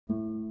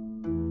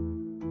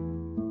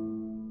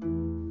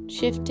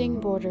Shifting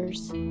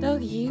Borders.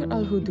 تغيير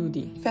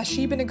الحدود.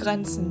 Verschiebene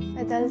Grenzen.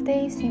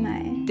 Bedelde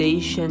سماء.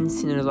 Değişen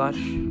sınırlar.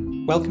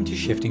 Welcome to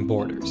Shifting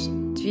Borders.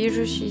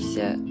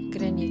 Движущиеся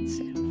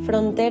границы.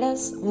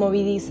 Fronteras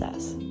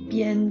movedizas.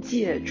 边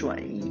界转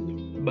移.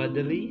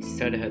 Badali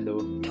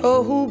Sarhadot.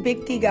 Tohu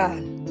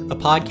Biktigal. A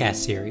podcast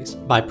series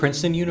by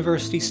Princeton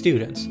University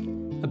students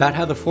about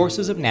how the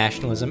forces of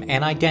nationalism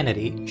and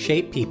identity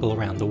shape people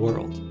around the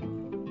world.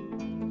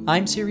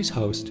 I'm series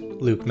host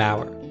Luke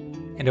Maurer,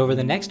 and over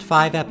the next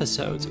 5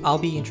 episodes, I'll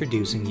be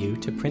introducing you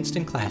to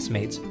Princeton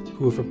classmates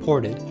who have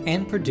reported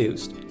and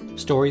produced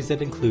stories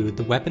that include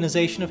the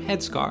weaponization of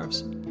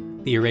headscarves,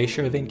 the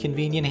erasure of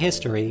inconvenient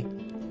history,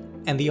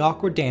 and the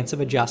awkward dance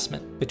of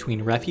adjustment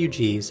between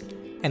refugees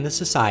and the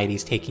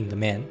societies taking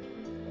them in.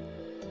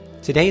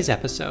 Today's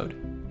episode,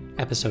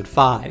 episode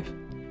 5,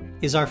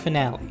 is our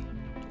finale.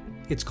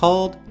 It's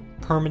called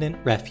Permanent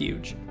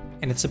Refuge,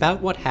 and it's about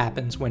what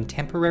happens when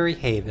temporary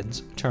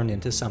havens turn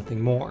into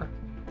something more.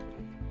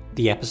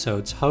 The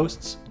episode's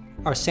hosts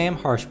are Sam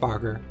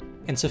Harshbarger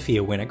and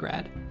Sophia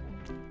Winograd.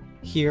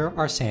 Here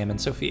are Sam and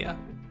Sophia.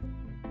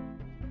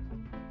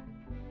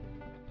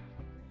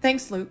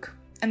 Thanks, Luke,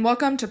 and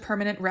welcome to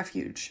Permanent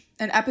Refuge,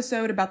 an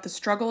episode about the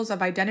struggles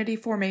of identity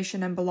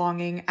formation and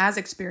belonging as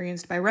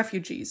experienced by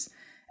refugees,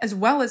 as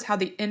well as how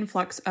the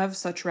influx of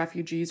such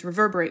refugees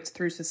reverberates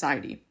through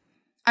society.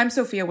 I'm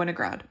Sophia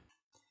Winograd.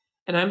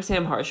 And I'm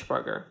Sam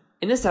Harshbarger.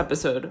 In this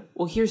episode,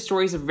 we'll hear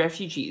stories of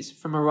refugees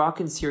from Iraq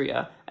and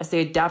Syria as they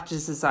adapt to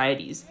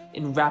societies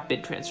in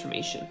rapid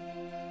transformation.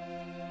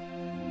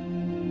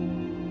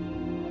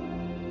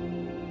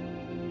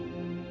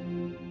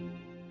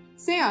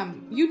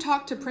 Sam, you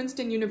talked to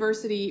Princeton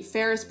University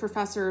Ferris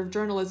Professor of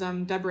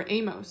Journalism Deborah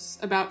Amos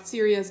about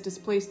Syria's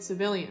displaced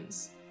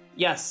civilians.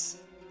 Yes.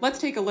 Let's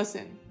take a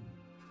listen.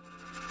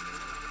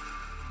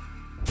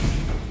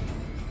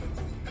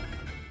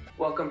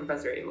 Welcome,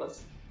 Professor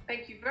Amos.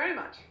 Thank you very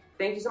much.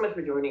 Thank you so much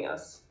for joining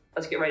us.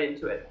 Let's get right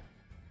into it.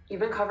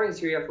 You've been covering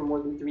Syria for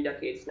more than 3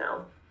 decades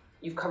now.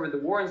 You've covered the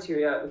war in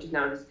Syria, which is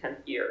now in its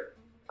 10th year.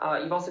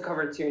 You've also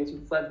covered Syrians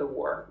who fled the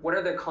war. What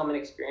are their common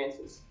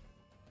experiences?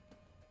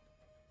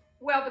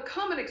 Well, the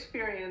common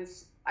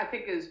experience, I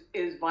think,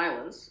 is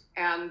violence,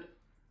 and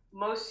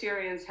most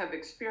Syrians have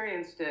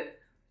experienced it,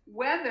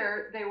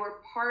 whether they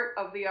were part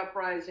of the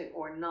uprising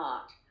or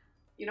not.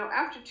 You know,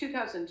 after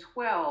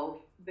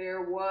 2012,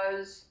 there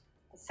was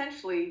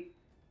essentially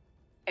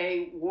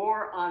a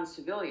war on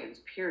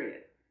civilians,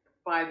 period,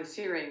 by the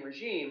Syrian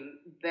regime.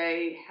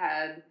 They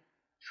had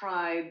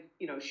tried,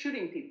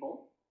 shooting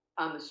people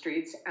on the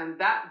streets, and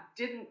that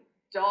didn't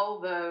dull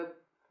the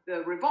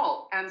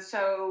revolt. And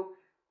so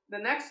the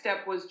next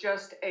step was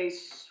just a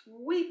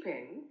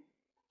sweeping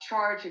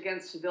charge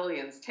against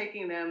civilians,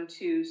 taking them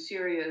to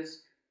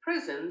Syria's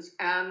prisons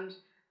and,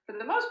 for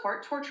the most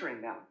part,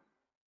 torturing them.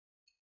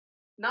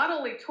 Not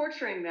only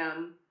torturing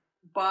them,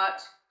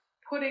 but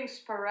putting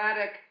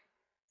sporadic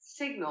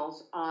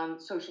signals on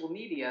social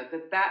media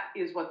that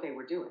is what they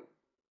were doing.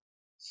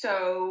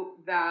 So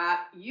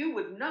that you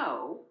would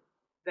know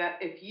that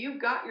if you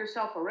got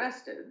yourself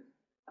arrested,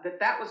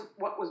 that was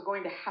what was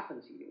going to happen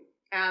to you.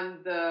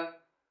 And the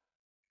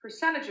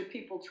percentage of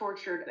people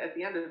tortured at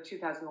the end of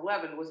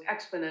 2011 was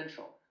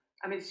exponential.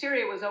 I mean,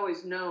 Syria was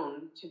always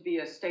known to be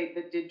a state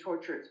that did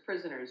torture its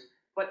prisoners,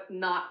 but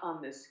not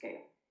on this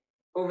scale.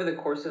 Over the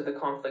course of the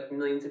conflict,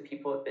 millions of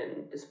people have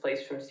been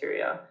displaced from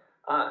Syria.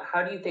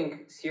 How do you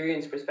think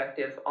Syrians'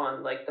 perspective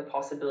on the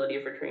possibility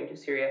of returning to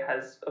Syria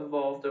has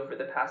evolved over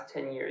the past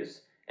 10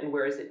 years, and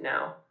where is it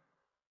now?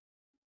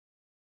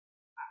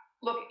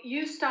 Look,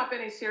 you stop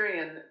any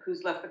Syrian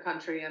who's left the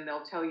country and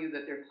they'll tell you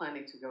that they're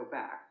planning to go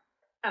back.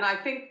 And I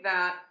think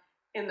that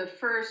in the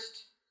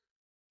first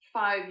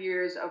 5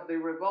 years of the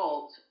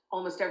revolt,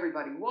 almost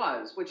everybody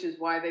was, which is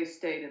why they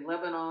stayed in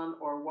Lebanon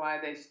or why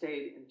they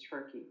stayed in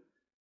Turkey.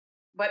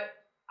 But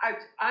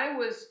I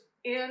was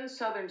in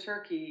southern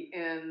Turkey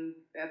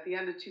at the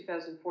end of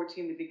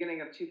 2014, the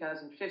beginning of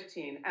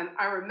 2015, and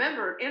I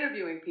remember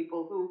interviewing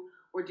people who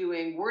were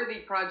doing worthy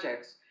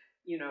projects,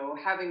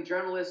 having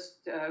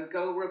journalists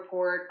go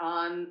report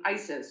on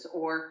ISIS,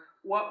 or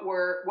what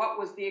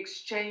was the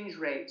exchange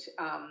rate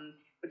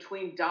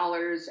between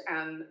dollars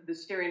and the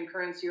Syrian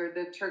currency or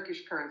the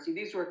Turkish currency.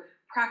 These were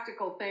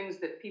practical things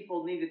that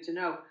people needed to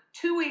know.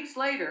 2 weeks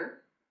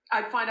later,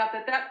 I'd find out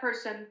that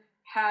person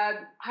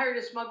had hired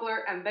a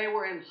smuggler and they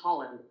were in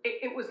Holland.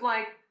 It was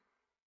like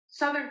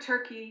southern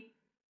Turkey,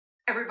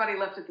 everybody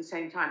left at the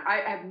same time. I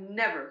have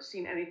never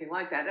seen anything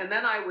like that. And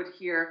then I would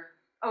hear,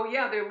 oh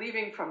yeah, they're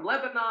leaving from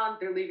Lebanon,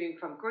 they're leaving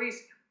from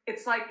Greece.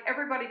 It's like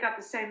everybody got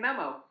the same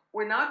memo.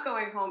 We're not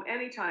going home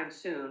anytime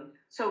soon,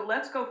 so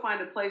let's go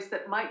find a place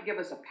that might give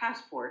us a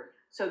passport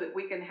so that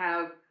we can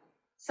have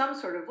some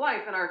sort of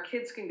life and our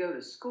kids can go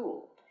to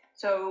school.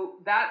 So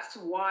that's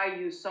why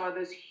you saw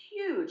this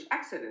huge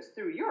exodus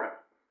through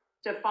Europe,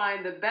 to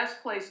find the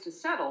best place to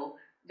settle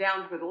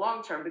down for the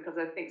long term, because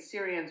I think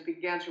Syrians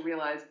began to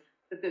realize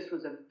that this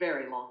was a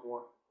very long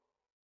war.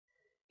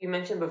 You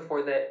mentioned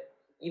before that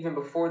even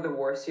before the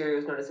war, Syria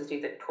was known as a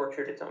state that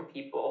tortured its own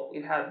people.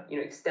 You have,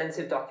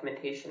 extensive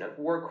documentation of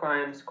war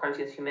crimes, crimes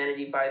against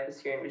humanity by the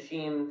Syrian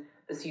regime,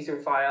 the Caesar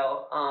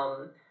file.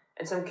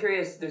 And so I'm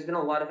curious, there's been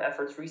a lot of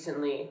efforts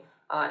recently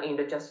aimed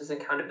at justice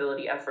and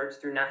accountability efforts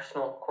through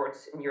national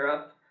courts in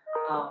Europe.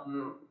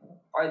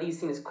 Are these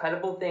things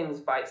credible things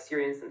by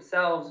Syrians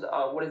themselves?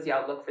 What is the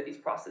outlook for these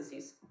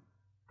processes?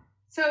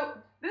 So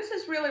this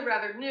is really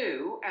rather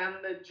new, and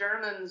the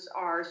Germans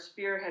are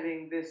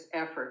spearheading this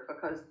effort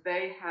because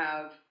they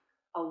have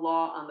a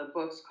law on the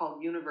books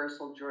called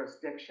universal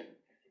jurisdiction.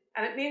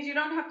 And it means you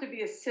don't have to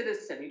be a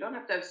citizen. You don't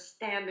have to have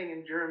standing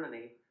in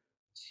Germany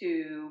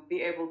to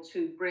be able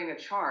to bring a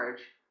charge.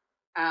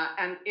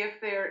 And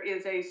if there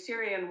is a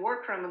Syrian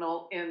war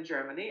criminal in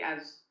Germany,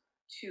 as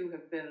 2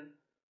 have been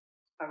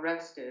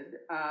arrested,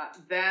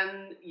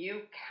 then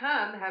you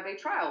can have a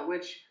trial,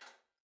 which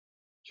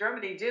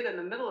Germany did in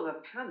the middle of a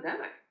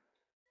pandemic.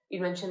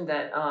 You mentioned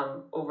that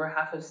over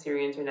half of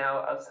Syrians are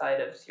now outside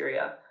of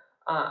Syria.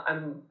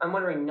 I'm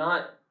wondering,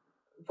 not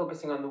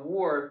focusing on the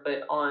war,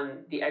 but on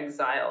the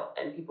exile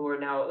and people who are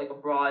now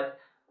abroad.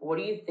 What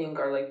do you think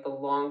are the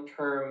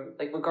long-term,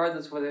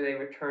 regardless whether they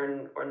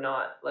return or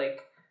not,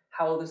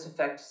 how will this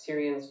affect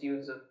Syrians'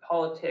 views of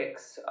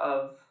politics,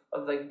 of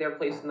their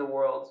place in the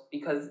world?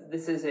 Because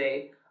this is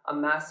a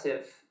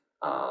massive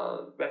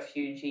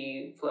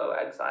refugee flow,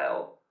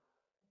 exile.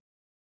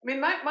 I mean,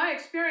 my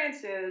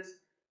experience is,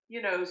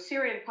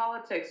 Syrian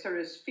politics are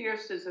as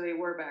fierce as they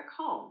were back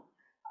home.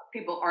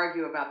 People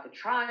argue about the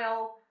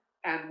trial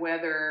and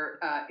whether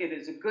it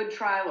is a good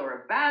trial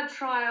or a bad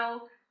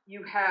trial.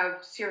 You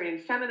have Syrian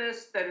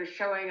feminists that are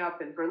showing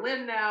up in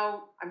Berlin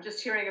now. I'm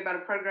just hearing about a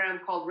program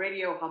called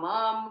Radio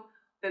Hammam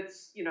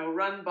that's,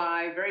 run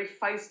by very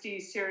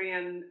feisty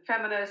Syrian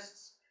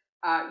feminists.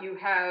 You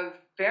have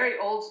very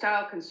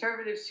old-style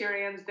conservative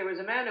Syrians. There was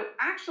a man who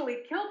actually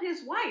killed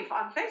his wife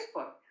on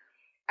Facebook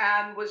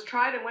and was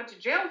tried and went to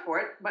jail for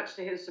it, much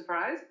to his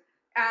surprise.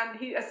 And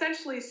he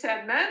essentially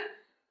said, men,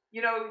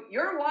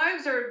 your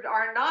wives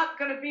are not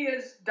going to be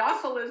as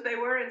docile as they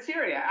were in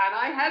Syria. And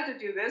I had to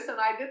do this, and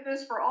I did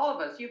this for all of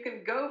us. You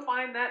can go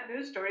find that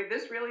news story.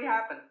 This really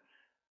happened.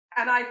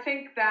 And I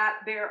think that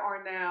there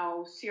are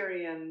now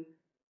Syrian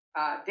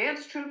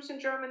dance troops in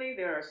Germany.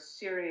 There are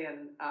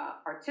Syrian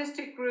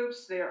artistic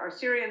groups. There are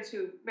Syrians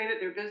who made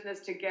it their business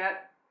to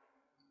get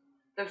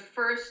the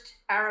first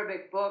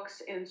Arabic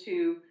books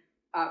into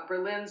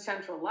Berlin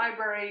Central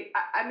Library.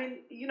 I mean,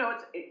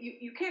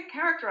 you can't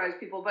characterize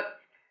people, but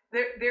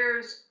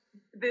there's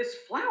this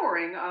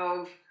flowering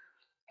of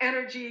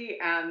energy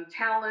and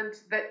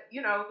talent that,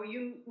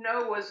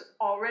 was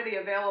already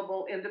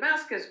available in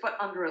Damascus, but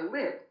under a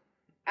lid.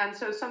 And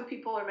so some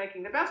people are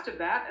making the best of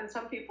that, and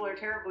some people are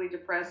terribly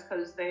depressed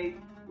because they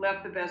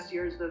left the best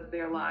years of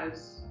their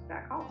lives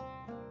back home.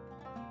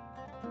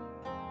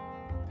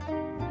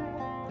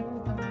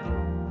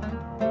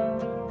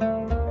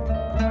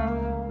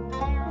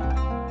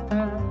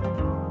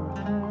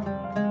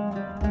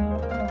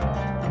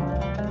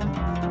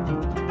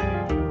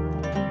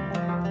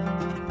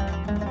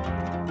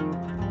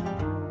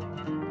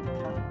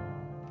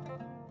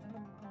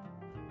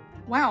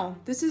 Wow,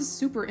 this is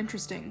super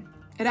interesting.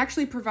 It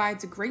actually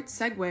provides a great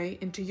segue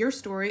into your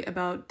story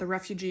about the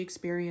refugee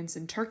experience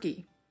in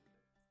Turkey.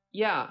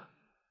 Yeah,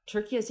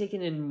 Turkey has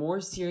taken in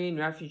more Syrian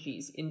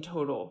refugees in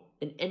total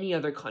than any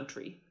other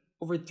country,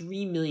 over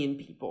 3 million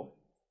people.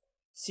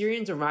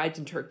 Syrians arrived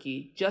in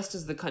Turkey just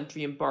as the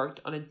country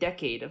embarked on a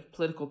decade of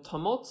political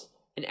tumult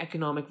and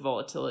economic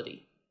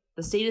volatility.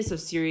 The status of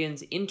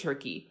Syrians in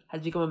Turkey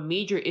has become a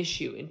major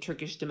issue in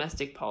Turkish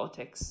domestic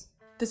politics.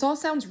 This all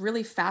sounds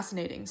really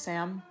fascinating,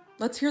 Sam.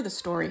 Let's hear the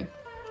story.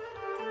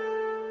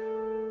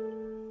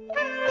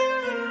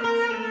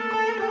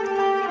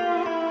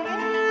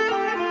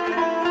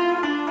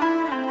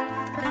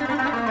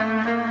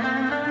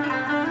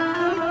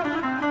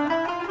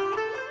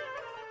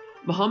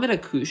 Mohammed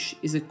Akush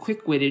is a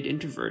quick-witted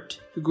introvert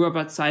who grew up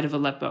outside of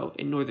Aleppo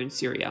in northern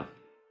Syria.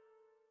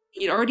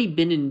 He had already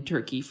been in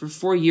Turkey for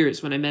 4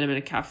 years when I met him in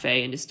a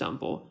cafe in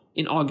Istanbul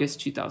in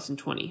August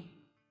 2020,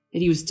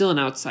 and he was still an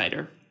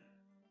outsider.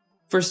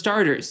 For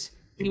starters,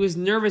 he was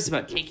nervous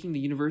about taking the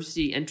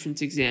university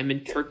entrance exam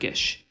in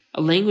Turkish,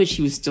 a language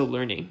he was still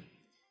learning.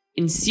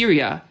 In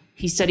Syria,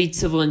 he studied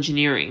civil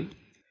engineering.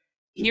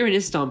 Here in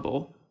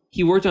Istanbul,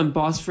 he worked on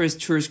Bosphorus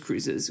tourist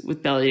cruises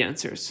with belly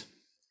dancers.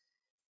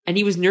 And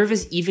he was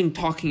nervous even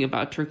talking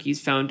about Turkey's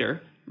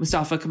founder,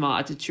 Mustafa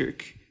Kemal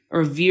Atatürk, a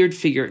revered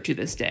figure to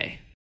this day.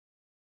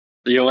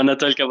 Do you want to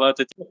talk about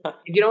it? If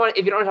you don't want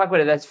to talk about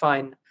it, that's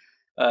fine.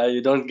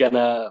 You don't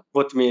gonna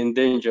put me in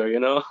danger,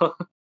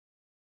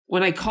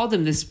 When I called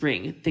him this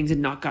spring, things had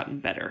not gotten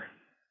better.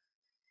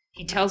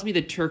 He tells me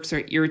the Turks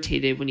are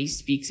irritated when he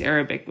speaks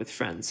Arabic with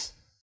friends.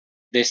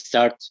 They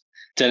start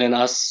telling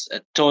us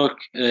talk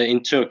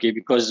in Turkey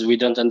because we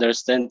don't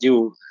understand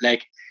you,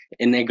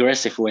 in an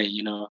aggressive way,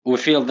 We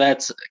feel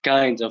that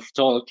kind of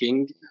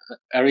talking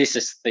a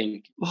racist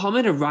thing.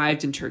 Mohammed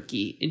arrived in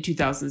Turkey in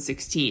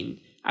 2016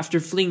 after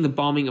fleeing the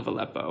bombing of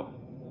Aleppo.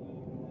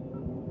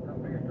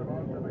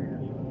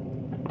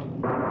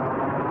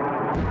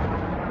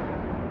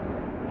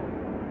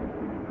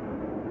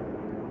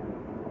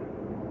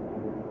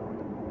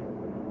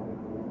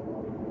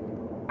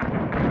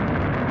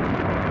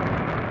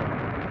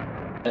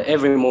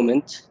 Every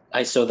moment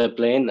I saw the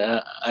plane,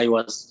 I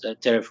was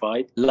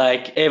terrified,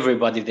 like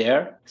everybody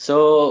there.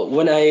 So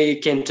when I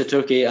came to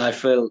Turkey, I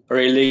felt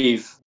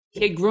relief.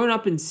 He had grown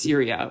up in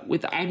Syria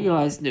with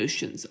idealized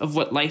notions of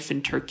what life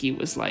in Turkey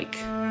was like.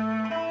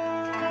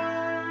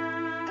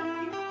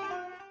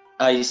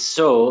 I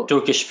saw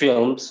Turkish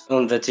films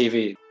on the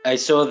TV. I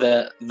saw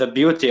the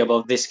beauty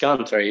about this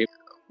country.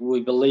 We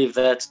believe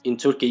that in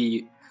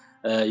Turkey,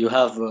 you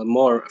have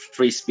more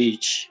free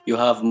speech, you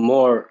have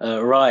more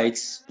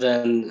rights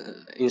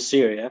than in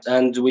Syria.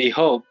 And we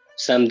hope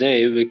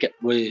someday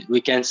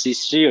we can see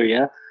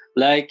Syria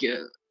like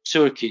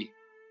Turkey.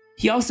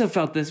 He also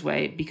felt this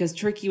way because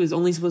Turkey was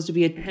only supposed to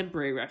be a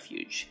temporary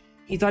refuge.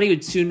 He thought he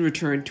would soon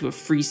return to a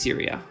free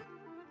Syria.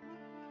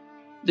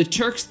 The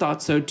Turks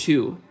thought so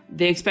too.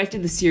 They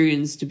expected the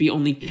Syrians to be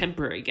only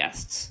temporary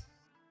guests.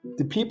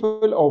 The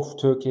people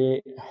of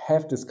Turkey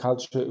have this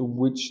culture in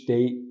which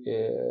they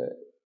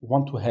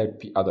want to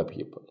help other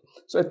people.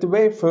 So at the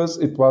very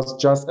first, it was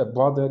just a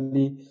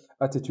brotherly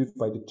attitude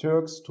by the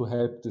Turks to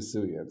help the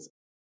Syrians.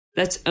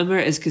 That's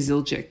Ömer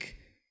Eskizilcik,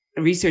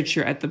 a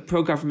researcher at the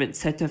pro-government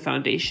SETA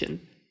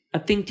Foundation, a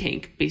think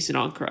tank based in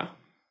Ankara.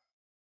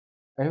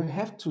 I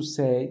have to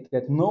say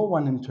that no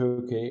one in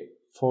Turkey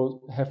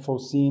have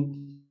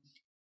foreseen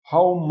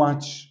how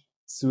much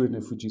Syrian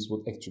refugees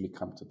would actually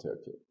come to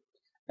Turkey.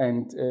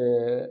 And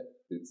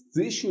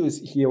the issue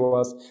here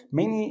was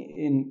many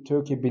in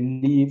Turkey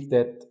believe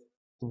that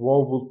the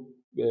war will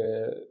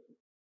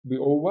be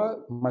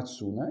over much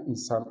sooner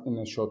in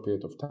a short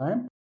period of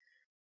time.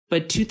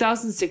 But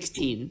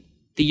 2016,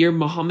 the year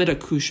Mohammed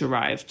Akush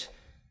arrived,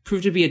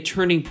 proved to be a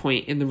turning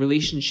point in the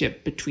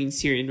relationship between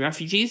Syrian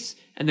refugees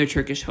and their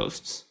Turkish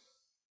hosts.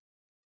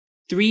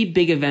 3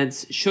 big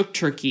events shook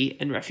Turkey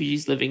and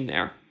refugees living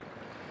there.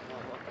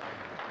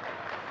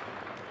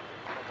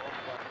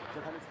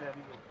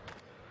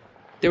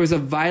 There was a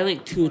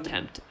violent coup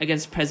attempt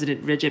against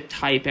President Recep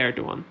Tayyip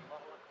Erdogan.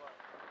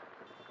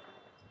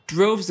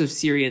 Droves of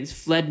Syrians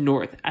fled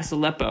north as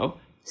Aleppo,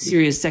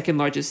 Syria's second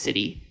largest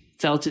city,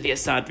 fell to the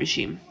Assad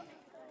regime.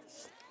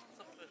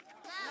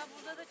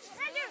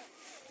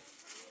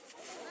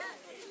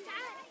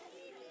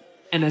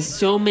 And as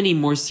so many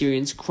more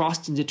Syrians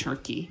crossed into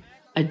Turkey,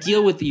 a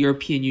deal with the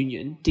European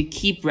Union to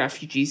keep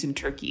refugees in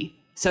Turkey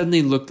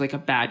suddenly looked like a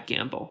bad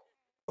gamble.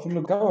 From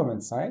the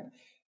government side,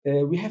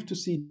 we have to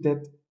see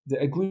that the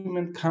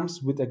agreement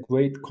comes with a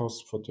great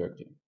cost for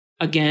Turkey.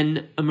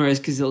 Again, Ömer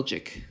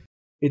Eskizilcik.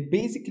 It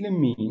basically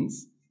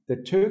means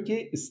that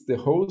Turkey is the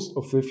host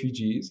of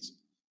refugees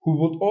who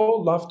would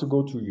all love to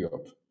go to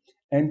Europe.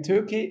 And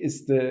Turkey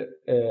is the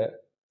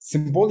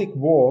symbolic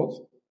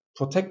wall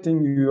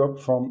protecting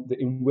Europe from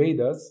the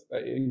invaders,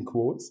 in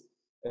quotes,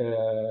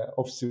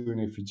 of Syrian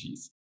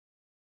refugees.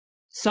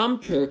 Some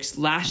Turks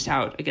lashed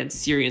out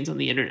against Syrians on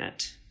the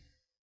internet.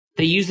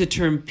 They used the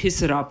term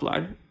pis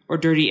Araplar, or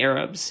dirty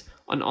Arabs,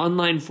 on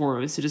online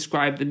forums to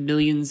describe the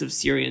millions of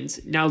Syrians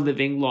now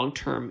living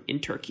long-term in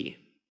Turkey.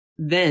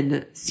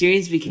 Then,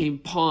 Syrians became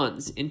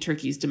pawns in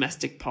Turkey's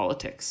domestic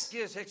politics.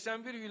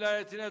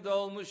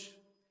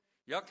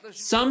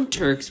 Some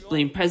Turks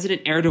blame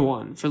President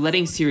Erdogan for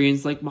letting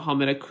Syrians like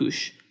Mohammed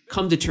Akush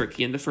come to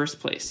Turkey in the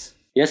first place.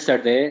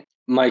 Yesterday,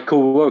 my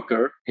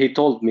co-worker, he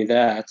told me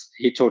that,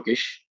 he's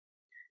Turkish,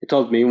 he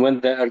told me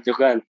when the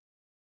Erdogan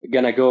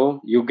gonna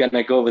go, you're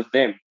gonna go with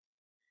them.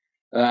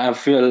 I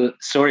feel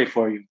sorry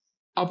for you.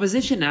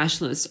 Opposition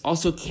nationalists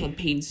also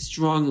campaigned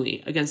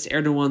strongly against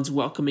Erdogan's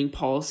welcoming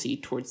policy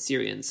towards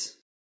Syrians.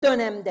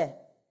 Dönemde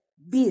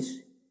 1.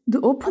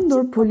 The open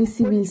door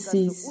policy will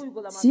cease.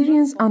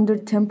 Syrians under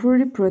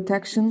temporary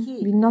protection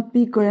will not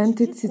be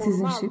granted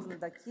citizenship.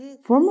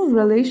 Formal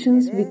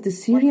relations with the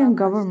Syrian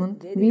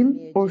government will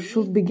or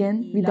should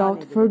begin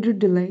without further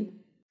delay.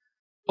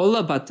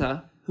 Ola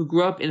Bata, who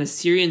grew up in a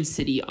Syrian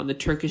city on the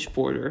Turkish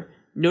border,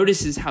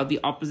 notices how the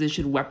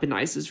opposition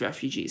weaponizes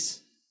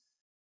refugees.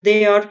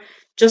 They are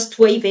just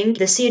waving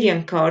the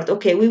Syrian card.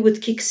 Okay, we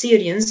would kick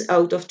Syrians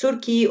out of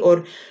Turkey,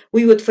 or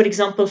we would, for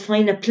example,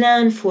 find a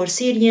plan for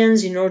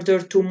Syrians in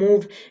order to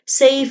move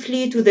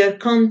safely to their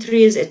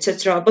countries,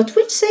 etc. But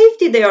which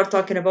safety they are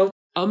talking about?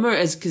 Ömer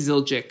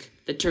Eskizilcik,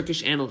 the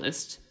Turkish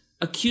analyst,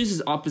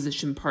 accuses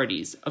opposition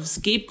parties of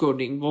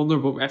scapegoating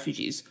vulnerable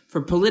refugees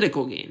for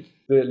political gain.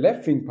 The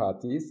left-wing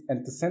parties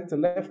and the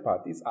center-left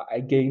parties are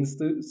against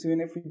the Syrian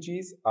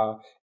refugees,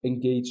 are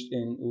engaged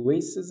in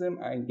racism,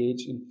 are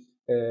engaged in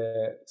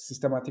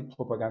systematic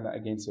propaganda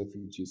against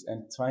refugees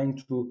and trying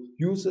to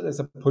use it as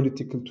a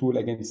political tool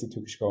against the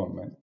Turkish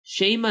government.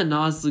 Şeyma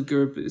Nazlı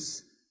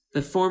Gürbüz,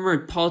 the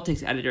former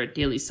politics editor at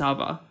Daily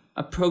Sabah,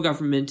 a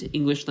pro-government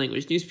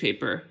English-language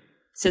newspaper,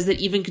 says that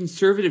even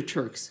conservative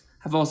Turks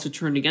have also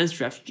turned against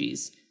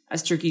refugees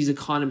as Turkey's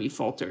economy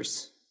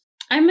falters.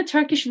 I'm a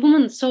Turkish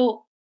woman,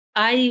 so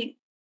I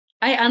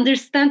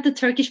understand the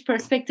Turkish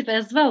perspective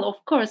as well.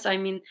 Of course, I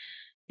mean,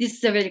 this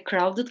is a very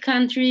crowded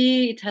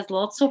country. It has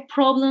lots of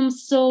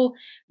problems. So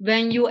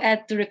when you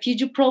add the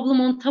refugee problem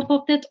on top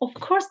of that, of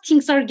course,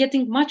 things are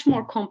getting much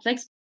more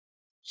complex.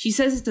 She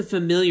says it's a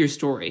familiar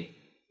story.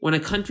 When a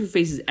country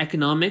faces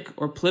economic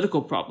or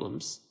political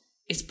problems,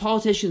 its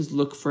politicians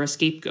look for a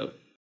scapegoat.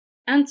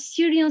 And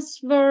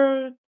Syrians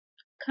were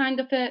kind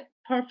of a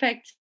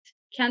perfect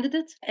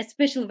candidate,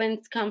 especially when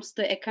it comes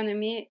to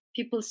economy.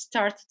 People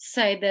started to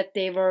say that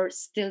they were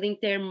stealing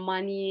their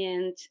money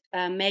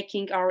and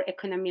making our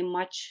economy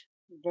much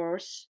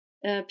worse.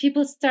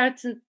 People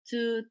started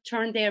to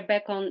turn their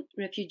back on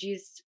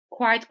refugees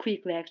quite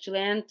quickly, actually.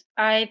 And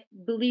I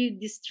believe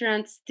this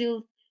trend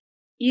still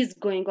is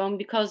going on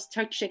because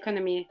Turkish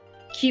economy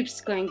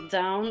keeps going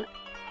down.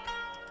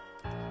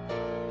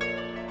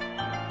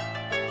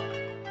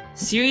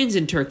 Syrians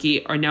in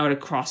Turkey are now at a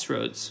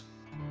crossroads.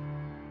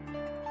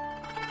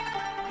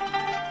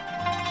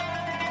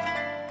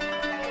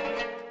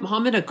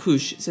 Mohammed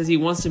Akush says he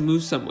wants to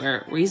move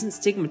somewhere where he isn't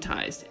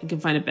stigmatized and can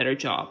find a better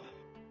job.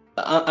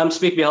 I'm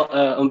speaking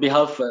on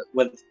behalf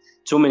with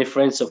too many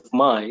friends of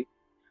mine.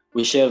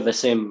 We share the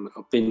same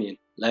opinion.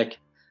 Like,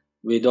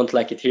 we don't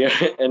like it here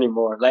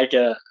anymore. Like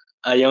a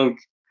young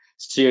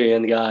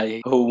Syrian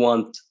guy who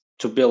wants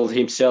to build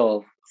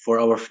himself for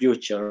our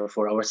future,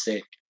 for our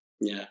sake.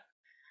 Yeah.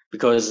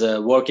 Because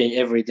working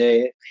every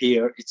day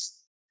here,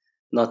 it's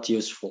not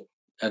useful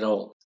at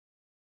all.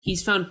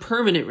 He's found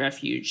permanent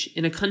refuge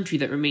in a country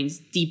that remains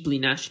deeply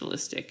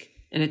nationalistic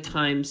and at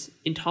times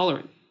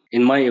intolerant.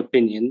 In my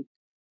opinion,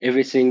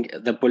 everything,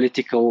 the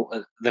political,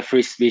 the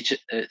free speech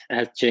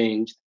has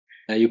changed.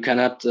 You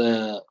cannot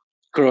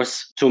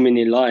cross too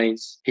many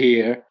lines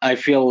here. I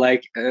feel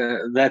like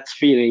that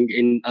feeling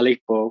in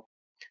Aleppo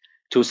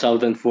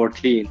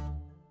 2014.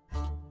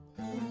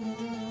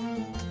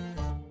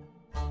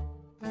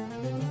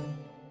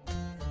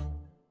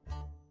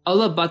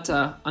 Allah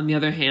Bata, on the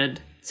other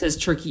hand, says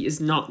Turkey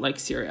is not like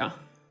Syria.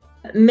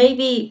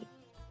 Maybe,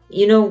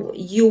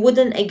 you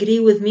wouldn't agree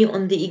with me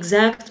on the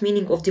exact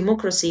meaning of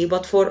democracy,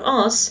 but for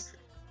us,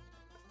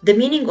 the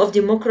meaning of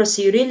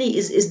democracy really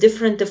is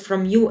different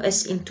from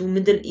US into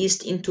Middle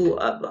East, into,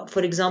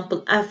 for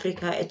example,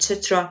 Africa,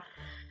 etc.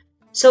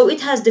 So it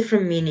has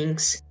different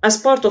meanings.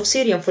 As part of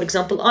Syria, for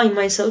example, I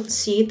myself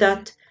see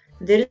that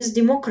there is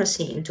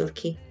democracy in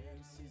Turkey.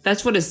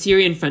 That's what a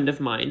Syrian friend of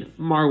mine,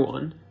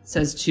 Marwan,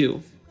 says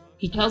too.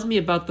 He tells me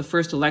about the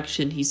first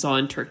election he saw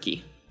in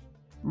Turkey.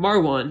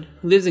 Marwan,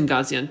 who lives in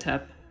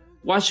Gaziantep,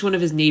 watched one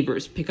of his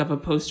neighbors pick up a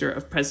poster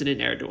of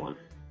President Erdogan.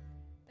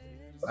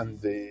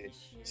 And they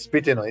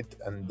spit in it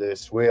and they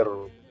swear.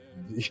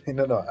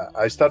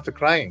 I started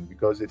crying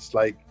because it's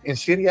like in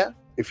Syria,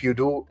 if you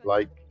do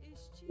like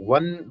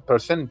 1%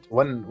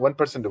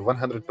 of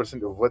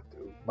 100% of what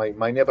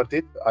my neighbor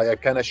did, I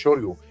can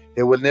assure you,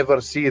 he will never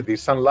see the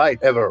sunlight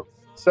ever.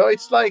 So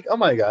it's like, oh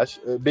my gosh,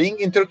 being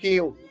in Turkey,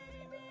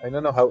 I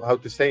don't know how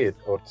to say it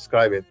or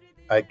describe it.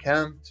 I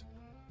can't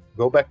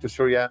go back to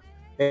Syria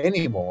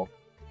anymore.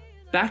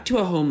 Back to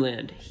a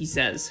homeland, he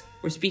says,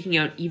 where speaking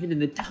out even in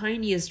the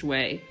tiniest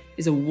way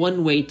is a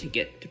one-way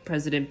ticket to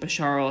President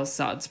Bashar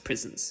al-Assad's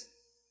prisons.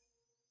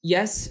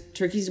 Yes,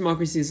 Turkey's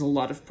democracy has a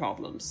lot of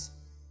problems.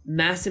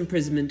 Mass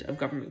imprisonment of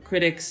government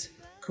critics,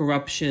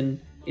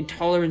 corruption,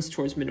 intolerance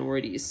towards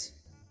minorities.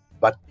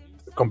 But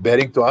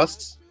comparing to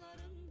us,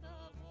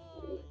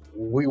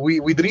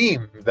 we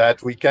dream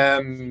that we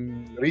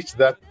can reach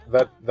that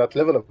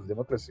level of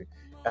democracy,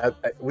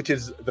 which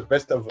is the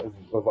best of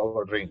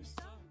our dreams.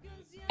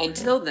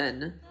 Until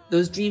then,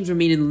 those dreams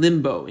remain in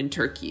limbo in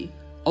Turkey,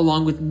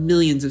 along with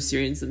millions of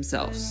Syrians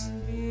themselves.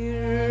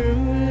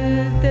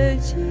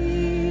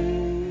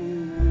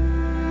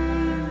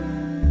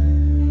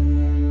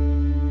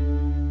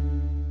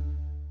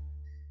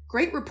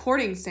 Great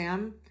reporting,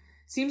 Sam.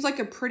 Seems like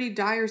a pretty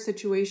dire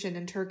situation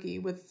in Turkey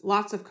with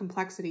lots of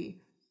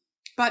complexity.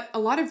 But a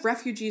lot of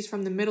refugees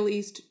from the Middle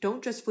East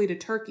don't just flee to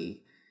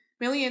Turkey.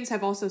 Millions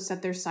have also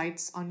set their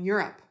sights on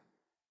Europe.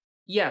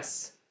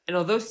 Yes, and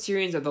although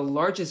Syrians are the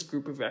largest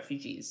group of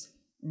refugees,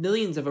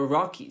 millions of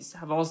Iraqis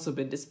have also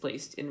been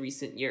displaced in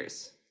recent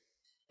years.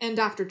 And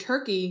after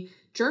Turkey,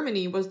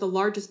 Germany was the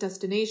largest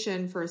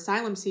destination for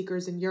asylum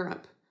seekers in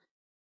Europe.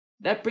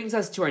 That brings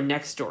us to our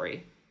next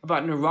story,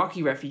 about an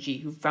Iraqi refugee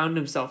who found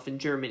himself in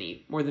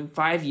Germany more than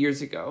 5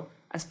 years ago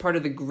as part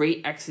of the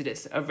great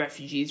exodus of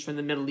refugees from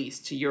the Middle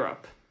East to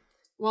Europe.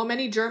 While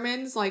many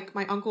Germans, like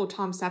my uncle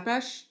Tom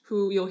Sepesh,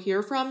 who you'll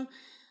hear from,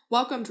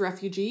 welcomed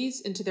refugees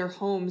into their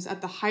homes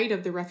at the height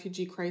of the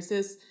refugee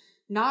crisis,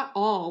 not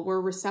all were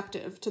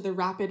receptive to the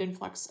rapid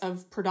influx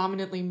of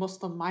predominantly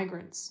Muslim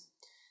migrants.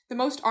 The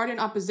most ardent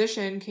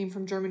opposition came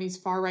from Germany's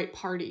far-right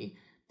party,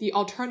 the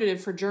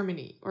Alternative for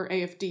Germany, or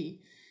AfD.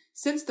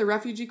 Since the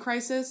refugee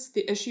crisis,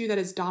 the issue that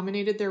has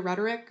dominated their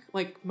rhetoric,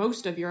 like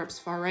most of Europe's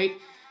far-right,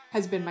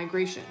 has been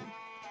migration.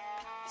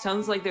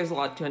 Sounds like there's a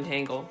lot to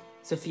untangle.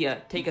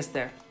 Sophia, take us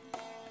there.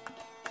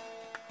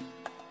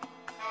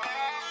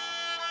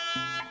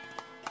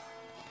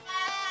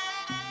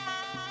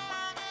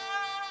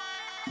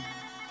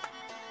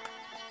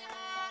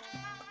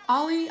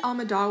 Ali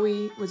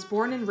al-Madawi was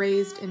born and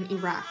raised in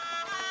Iraq.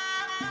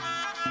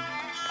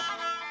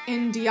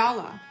 In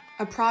Diyala,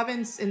 a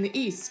province in the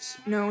east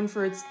known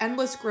for its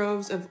endless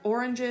groves of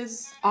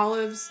oranges,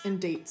 olives,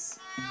 and dates.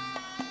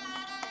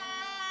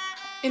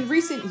 In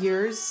recent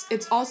years,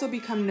 it's also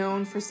become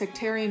known for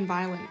sectarian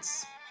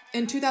violence.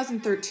 In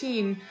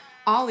 2013,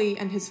 Ali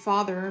and his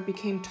father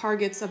became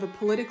targets of a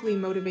politically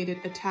motivated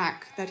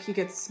attack that he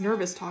gets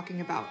nervous talking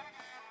about.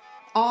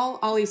 All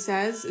Ali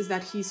says is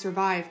that he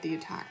survived the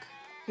attack.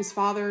 His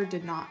father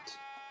did not.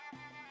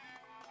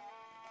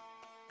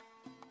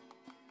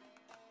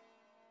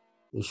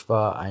 Ich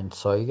war ein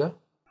Zeuge.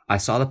 I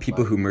saw the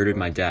people who murdered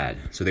my dad,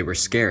 so they were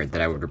scared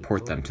that I would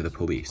report them to the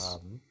police.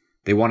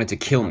 They wanted to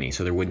kill me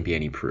so there wouldn't be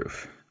any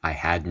proof. I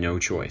had no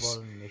choice.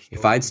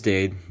 If I'd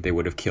stayed, they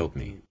would have killed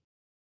me.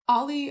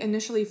 Ali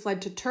initially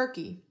fled to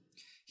Turkey.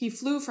 He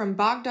flew from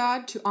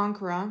Baghdad to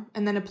Ankara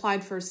and then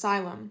applied for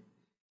asylum.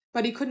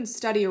 But he couldn't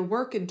study or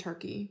work in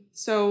Turkey,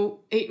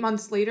 so 8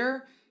 months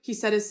later, he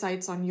set his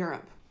sights on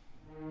Europe.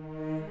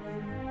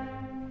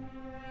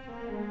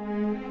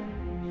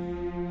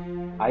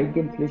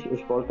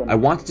 I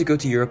wanted to go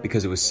to Europe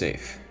because it was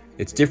safe.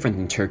 It's different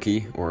in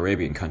Turkey or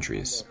Arabian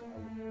countries.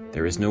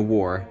 There is no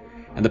war,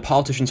 and the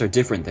politicians are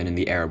different than in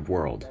the Arab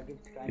world.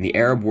 In the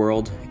Arab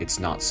world, it's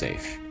not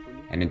safe.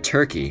 And in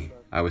Turkey,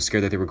 I was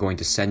scared that they were going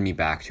to send me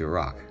back to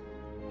Iraq.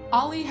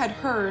 Ali had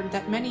heard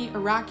that many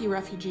Iraqi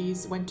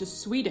refugees went to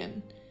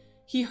Sweden.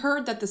 He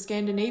heard that the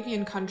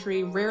Scandinavian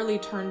country rarely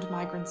turned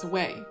migrants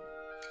away.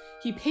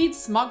 He paid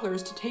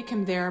smugglers to take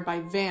him there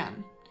by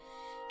van.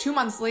 2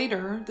 months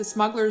later, the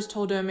smugglers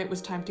told him it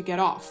was time to get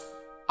off.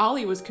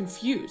 Ali was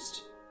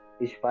confused.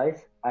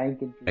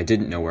 I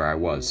didn't know where I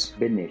was.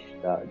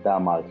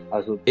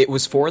 It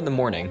was 4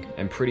 a.m.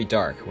 and pretty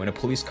dark when a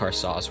police car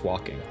saw us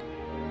walking.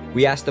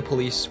 We asked the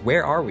police,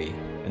 "Where are we?"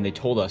 And they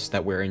told us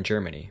that we're in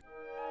Germany.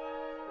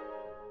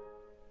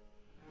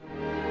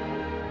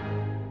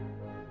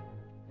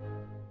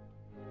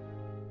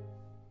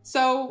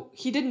 So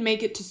he didn't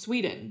make it to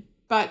Sweden,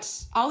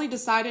 but Ali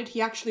decided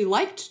he actually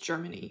liked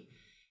Germany.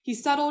 He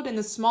settled in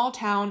the small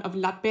town of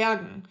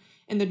Latbergen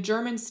in the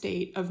German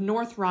state of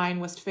North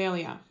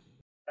Rhine-Westphalia.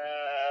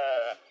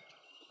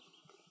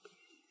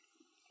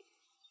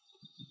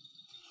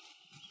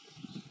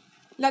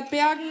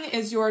 Latbergen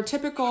is your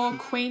typical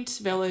quaint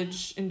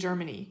village in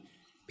Germany.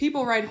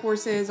 People ride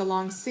horses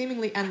along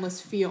seemingly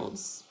endless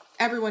fields.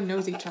 Everyone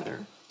knows each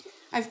other.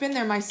 I've been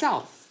there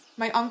myself.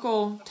 My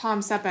uncle, Tom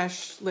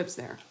Sepesh, lives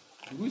there.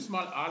 Grüß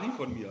mal Ali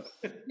von mir.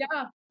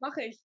 Ja, mach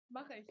ich.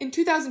 In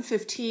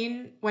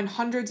 2015, when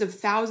hundreds of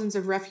thousands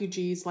of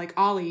refugees like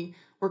Ali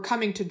were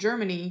coming to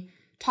Germany,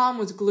 Tom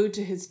was glued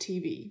to his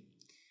TV.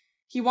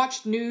 He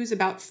watched news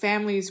about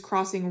families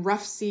crossing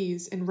rough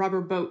seas in rubber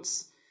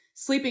boats,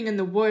 sleeping in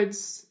the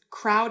woods,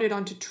 crowded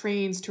onto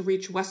trains to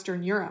reach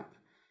Western Europe.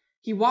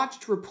 He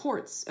watched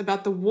reports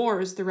about the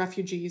wars the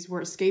refugees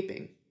were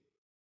escaping.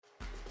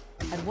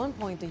 At one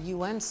point, the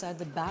UN said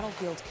the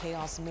battlefield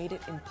chaos made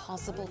it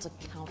impossible to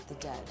count the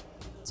dead,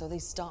 so they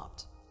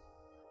stopped.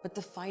 But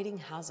the fighting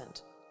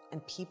hasn't,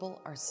 and people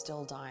are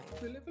still dying.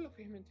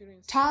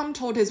 Tom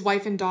told his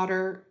wife and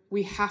daughter,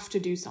 "We have to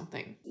do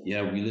something."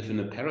 Yeah, we live in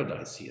a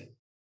paradise here.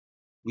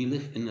 We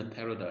live in a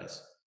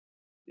paradise.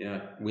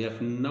 Yeah, we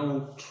have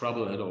no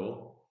trouble at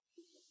all.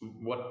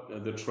 What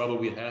the trouble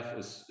we have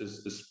is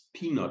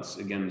peanuts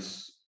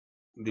against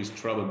this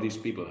trouble these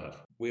people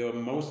have. We are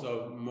most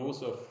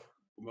of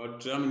what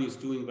Germany is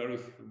doing very,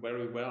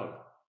 very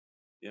well.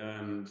 Yeah,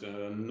 and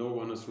no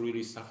one is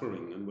really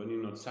suffering. And when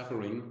you're not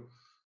suffering,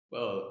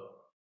 well,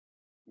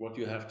 what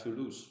you have to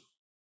lose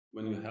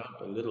when you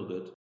help a little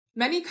bit.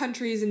 Many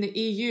countries in the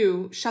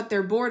EU shut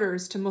their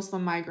borders to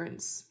Muslim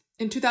migrants.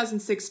 In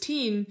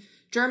 2016,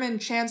 German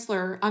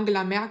Chancellor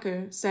Angela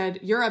Merkel said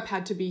Europe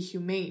had to be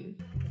humane.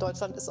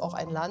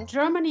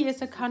 Germany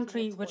is a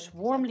country which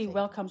warmly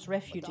welcomes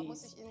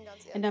refugees.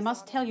 And I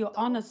must tell you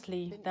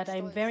honestly that I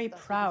am very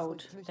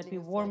proud that we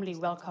warmly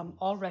welcome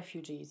all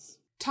refugees.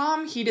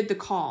 Tom heeded the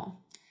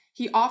call.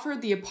 He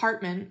offered the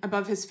apartment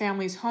above his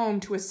family's home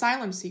to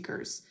asylum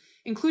seekers,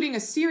 including a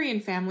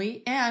Syrian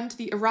family and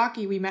the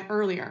Iraqi we met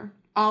earlier,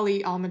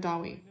 Ali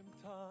al-Madawi.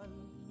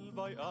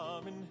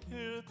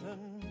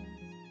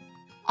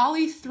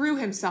 Ali threw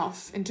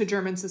himself into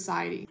German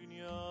society.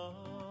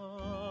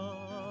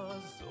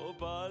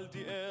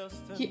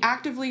 He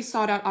actively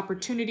sought out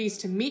opportunities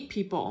to meet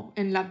people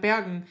in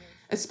Latbergen,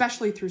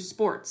 especially through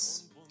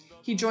sports.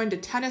 He joined a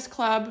tennis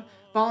club,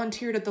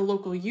 volunteered at the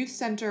local youth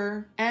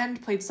center,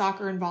 and played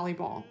soccer and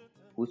volleyball.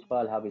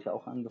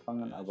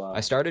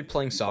 I started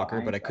playing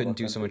soccer, but I couldn't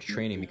do so much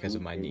training because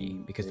of my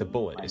knee, because the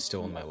bullet is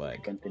still in my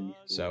leg.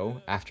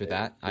 So, after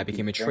that, I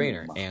became a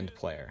trainer and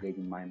player.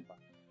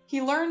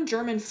 He learned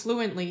German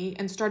fluently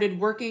and started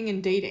working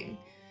and dating.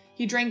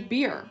 He drank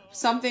beer,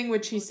 something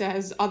which he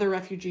says other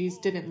refugees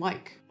didn't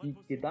like.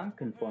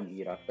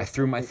 I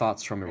threw my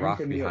thoughts from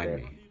Iraq behind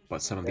me,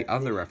 but some of the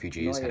other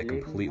refugees had a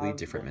completely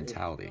different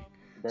mentality.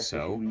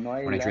 So,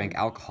 when I drank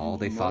alcohol,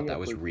 they thought that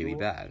was really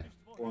bad.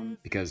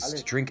 Because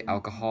to drink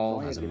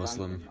alcohol as a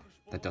Muslim,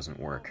 that doesn't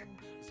work.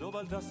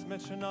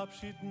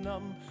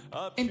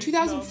 In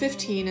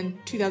 2015 and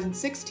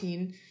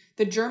 2016,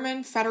 the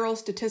German Federal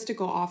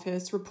Statistical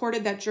Office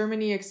reported that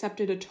Germany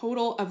accepted a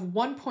total of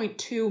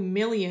 1.2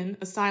 million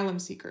asylum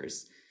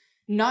seekers.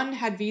 None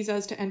had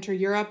visas to enter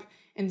Europe,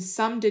 and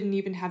some didn't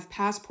even have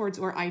passports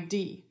or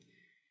ID.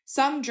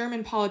 Some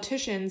German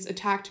politicians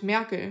attacked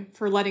Merkel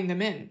for letting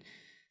them in,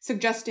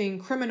 suggesting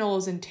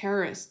criminals and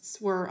terrorists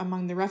were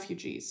among the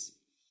refugees.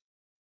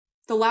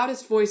 The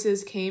loudest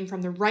voices came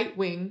from the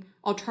right-wing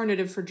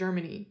Alternative for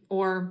Germany,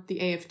 or the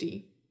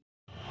AfD.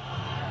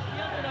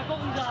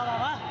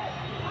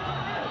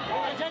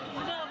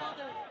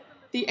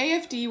 The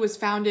AfD was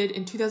founded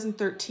in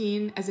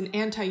 2013 as an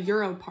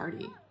anti-Euro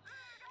party.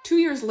 2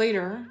 years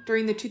later,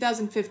 during the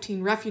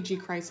 2015 refugee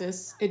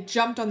crisis, it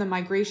jumped on the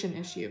migration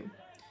issue.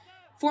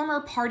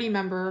 Former party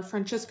member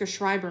Franziska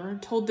Schreiber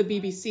told the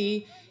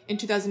BBC in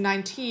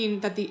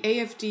 2019 that the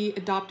AfD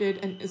adopted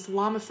an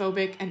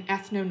Islamophobic and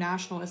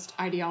ethno-nationalist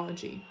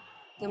ideology.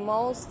 The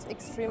most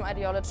extreme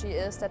ideology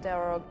is that there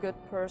are good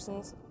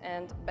persons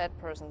and bad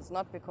persons,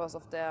 not because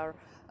of their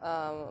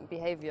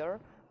behavior,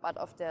 but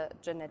of their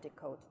genetic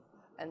code.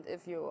 And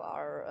if you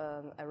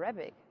are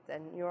Arabic,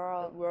 then you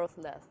are worth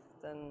less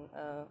than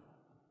a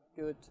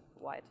good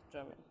white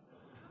German.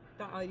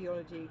 That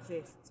ideology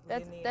exists.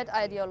 That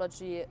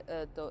ideology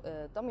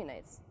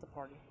dominates the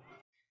party.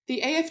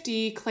 The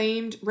AfD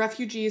claimed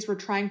refugees were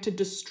trying to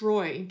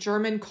destroy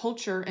German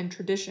culture and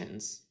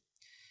traditions.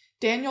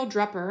 Daniel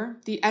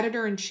Drepper, the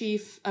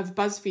editor-in-chief of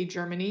BuzzFeed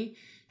Germany,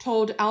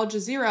 told Al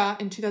Jazeera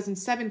in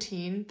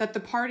 2017 that the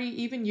party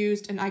even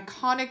used an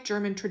iconic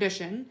German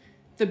tradition,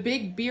 the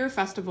big beer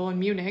festival in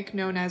Munich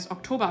known as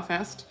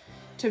Oktoberfest,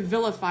 to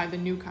vilify the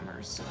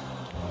newcomers.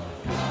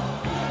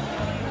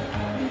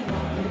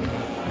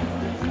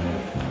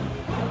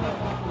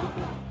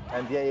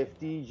 And the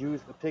AfD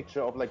used a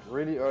picture of like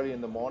really early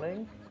in the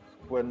morning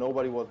where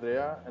nobody was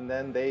there, and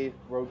then they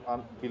wrote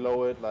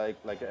below it like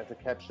as a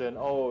caption,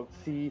 "Oh,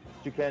 see,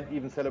 you can't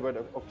even celebrate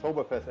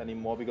Oktoberfest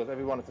anymore because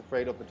everyone is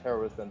afraid of the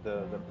terrorists and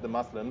the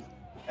Muslims."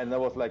 And that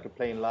was like a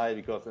plain lie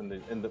because in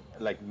the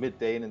like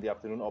midday and in the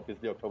afternoon,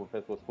 obviously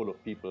Oktoberfest was full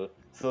of people.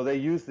 So they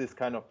use these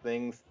kind of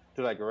things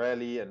to like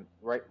rally and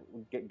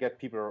get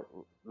people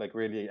like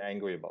really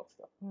angry about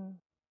stuff.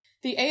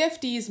 The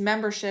AfD's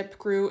membership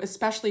grew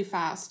especially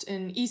fast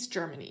in East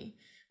Germany,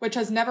 which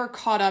has never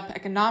caught up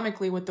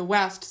economically with the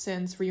West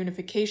since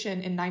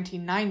reunification in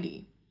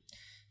 1990.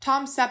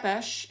 Tom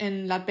Sepesch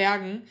in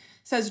Ladbergen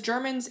says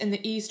Germans in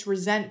the East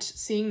resent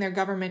seeing their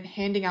government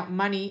handing out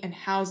money and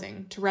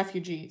housing to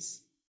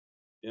refugees.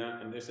 Yeah,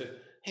 and they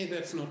said, hey,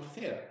 that's not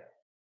fair.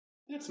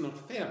 That's not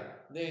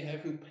fair. They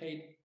haven't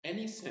paid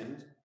any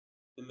cent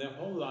in their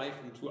whole life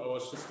into our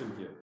system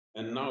here.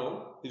 And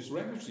now these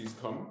refugees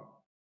come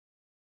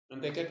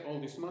and they get all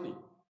this money.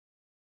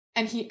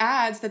 And he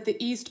adds that the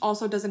East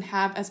also doesn't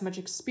have as much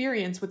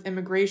experience with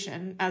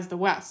immigration as the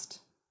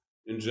West.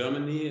 In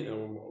Germany,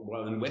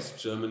 well, in West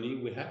Germany,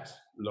 we had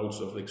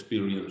loads of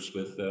experience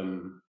with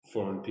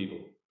foreign people.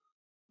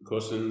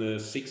 Because in the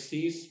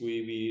 60s,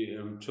 we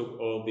took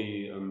all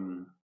the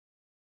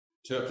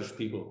Turkish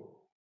people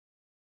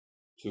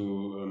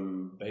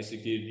to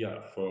basically,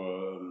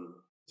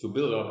 to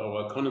build up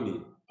our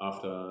economy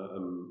after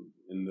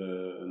in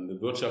the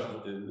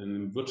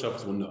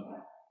Wirtschaftswunder,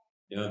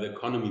 the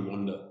economy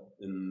wonder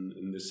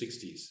in the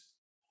 60s,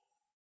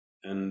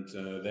 and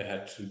they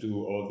had to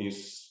do all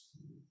these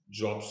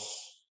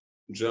jobs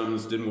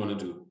Germans didn't want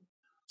to do.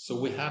 So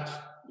we had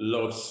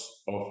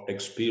lots of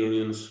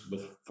experience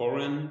with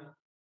foreign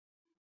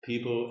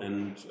people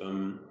and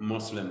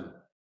Muslim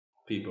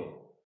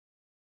people.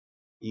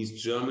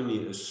 East Germany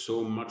is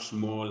so much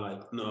more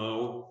like,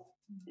 no,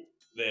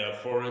 they are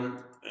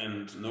foreign,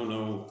 and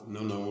no,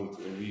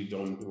 we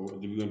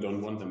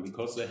don't want them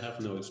because they have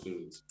no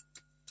experience.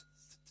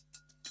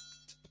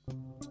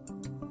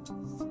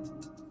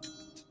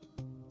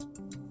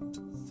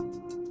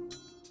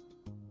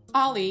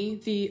 Ali,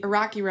 the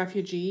Iraqi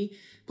refugee,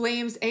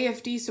 blames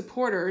AfD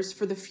supporters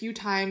for the few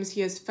times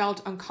he has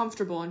felt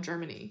uncomfortable in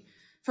Germany.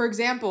 For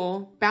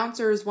example,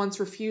 bouncers once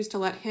refused to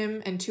let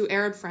him and two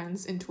Arab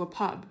friends into a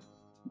pub.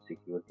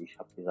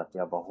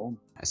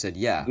 I said,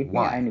 yeah,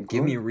 why?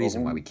 Give me a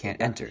reason why we can't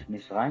enter.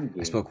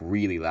 I spoke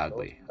really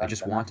loudly. I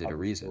just wanted a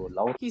reason.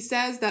 He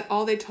says that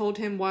all they told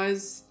him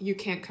was, you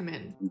can't come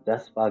in.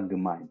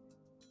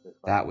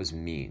 That was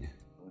mean.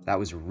 That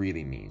was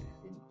really mean.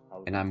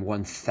 And I'm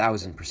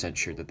 1000%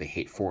 sure that they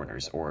hate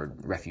foreigners, or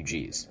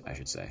refugees, I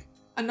should say.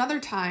 Another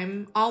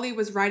time, Ali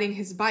was riding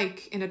his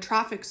bike in a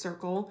traffic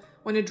circle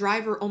when a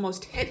driver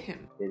almost hit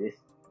him.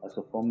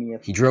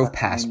 He drove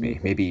past me,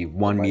 maybe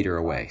 1 meter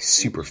away,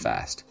 super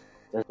fast.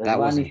 That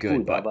wasn't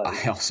good, but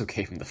I also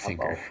gave him the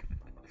finger.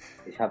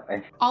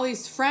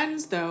 Ali's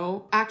friends,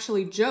 though,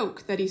 actually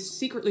joke that he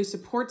secretly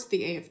supports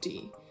the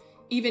AfD.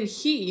 Even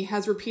he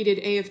has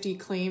repeated AfD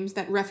claims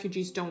that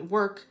refugees don't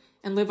work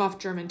and live off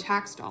German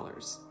tax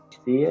dollars.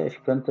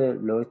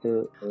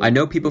 I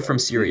know people from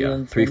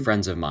Syria, 3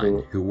 friends of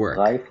mine, who work,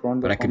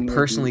 but I can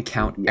personally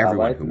count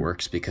everyone who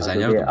works because I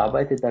know them all.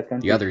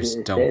 The others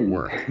don't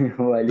work.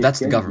 But that's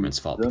the government's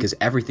fault because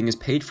everything is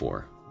paid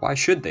for. Why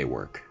should they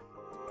work?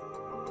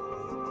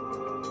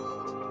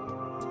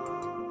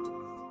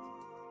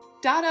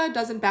 Dada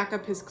doesn't back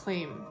up his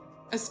claim.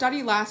 A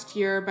study last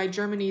year by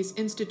Germany's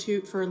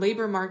Institute for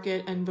Labor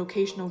Market and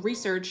Vocational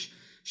Research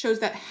shows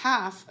that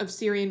half of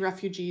Syrian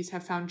refugees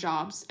have found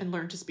jobs and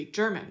learned to speak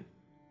German.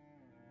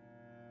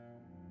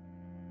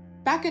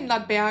 Back in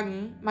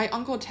Ladbergen, my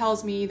uncle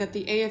tells me that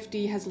the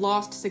AfD has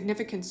lost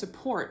significant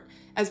support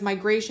as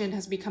migration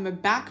has become a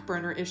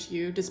back-burner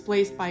issue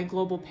displaced by a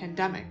global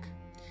pandemic.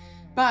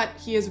 But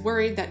he is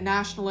worried that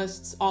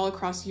nationalists all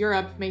across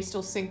Europe may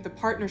still sink the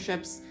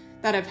partnerships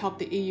that have helped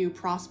the EU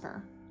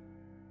prosper.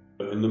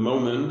 In the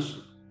moment,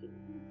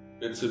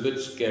 it's a bit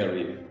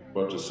scary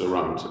what is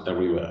around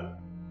everywhere.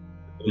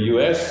 The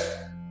US,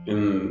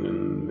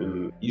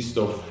 in east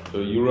of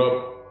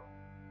Europe,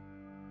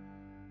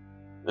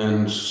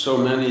 and so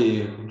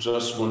many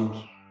just want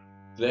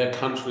their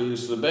country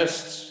is the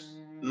best,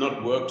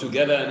 not work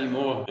together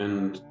anymore,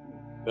 and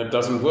that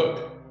doesn't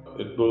work.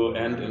 It will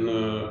end in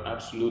an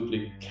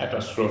absolutely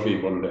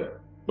catastrophe one day,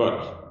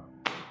 but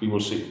we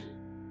will see.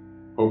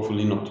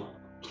 Hopefully not.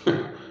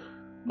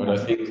 But I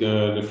think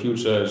the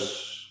future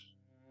is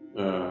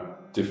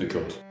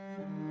difficult.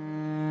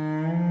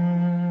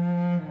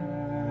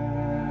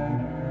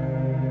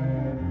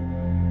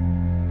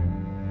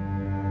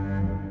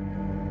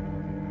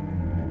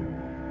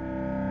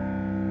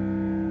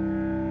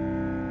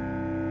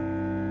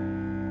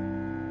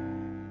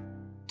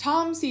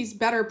 Tom sees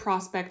better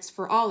prospects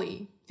for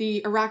Ali,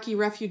 the Iraqi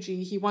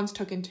refugee he once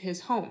took into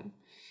his home.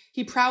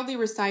 He proudly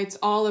recites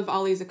all of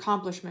Ali's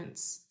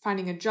accomplishments,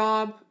 finding a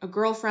job, a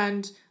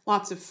girlfriend,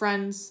 lots of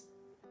friends.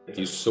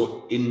 He's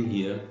so in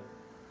here.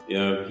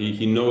 Yeah,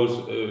 he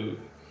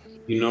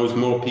knows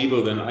more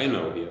people than I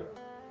know here.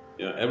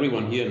 Yeah,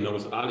 everyone here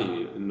knows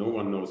Ali, and no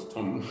one knows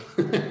Tom.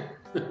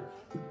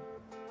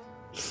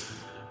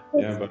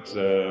 Yeah, but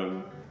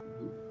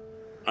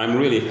I'm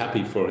really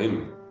happy for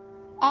him.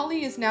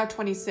 Ali is now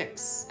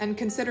 26 and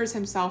considers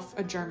himself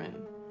a German.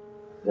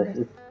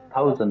 The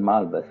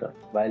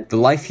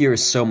life here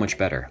is so much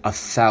better,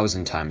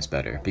 1,000 times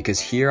better, because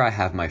here I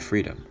have my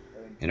freedom.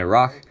 In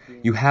Iraq,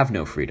 you have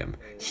no freedom.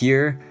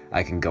 Here,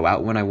 I can go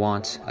out when I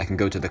want, I can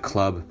go to the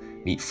club,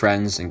 meet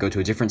friends, and go to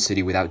a different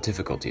city without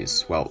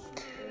difficulties. Well,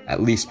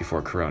 at least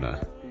before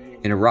Corona.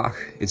 In Iraq,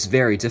 it's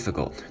very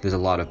difficult. There's a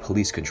lot of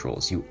police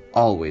controls. You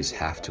always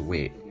have to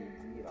wait.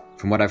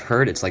 From what I've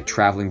heard, it's like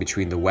traveling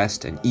between the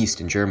West and East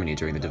in Germany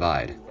during the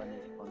divide.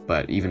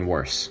 But even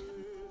worse.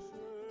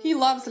 He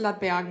loves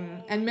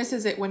Ladbergen and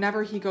misses it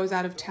whenever he goes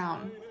out of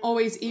town,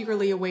 always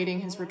eagerly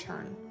awaiting his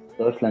return.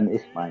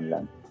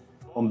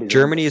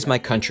 Germany is my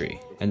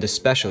country, and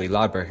especially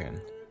Ladbergen.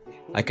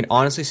 I can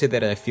honestly say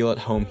that I feel at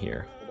home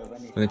here.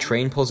 When the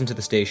train pulls into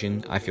the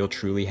station, I feel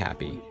truly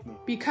happy.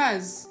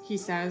 Because, he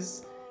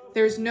says,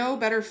 there's no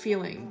better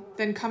feeling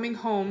than coming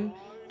home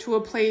to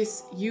a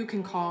place you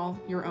can call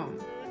your own.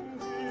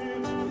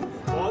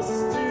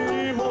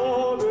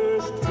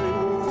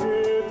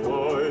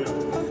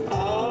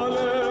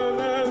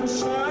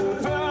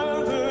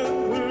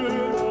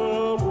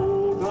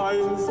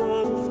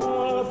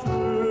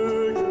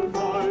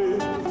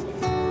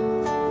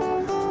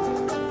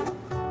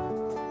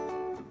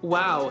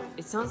 Wow,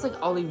 it sounds like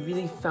Ali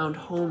really found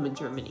home in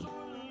Germany.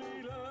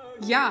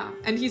 Yeah,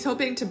 and he's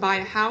hoping to buy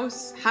a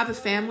house, have a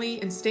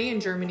family, and stay in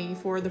Germany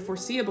for the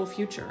foreseeable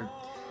future.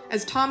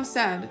 As Tom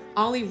said,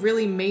 Ali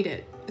really made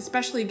it,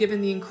 especially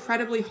given the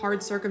incredibly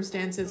hard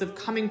circumstances of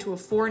coming to a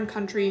foreign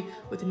country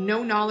with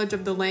no knowledge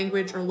of the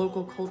language or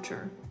local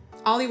culture.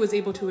 Ali was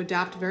able to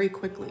adapt very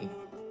quickly.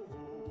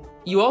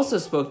 You also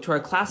spoke to our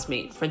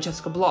classmate,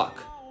 Francesca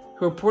Bloch,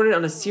 who reported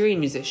on a Syrian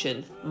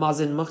musician,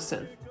 Mazen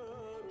Muhsin.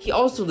 He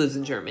also lives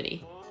in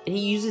Germany, and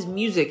he uses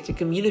music to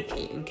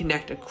communicate and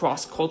connect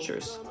across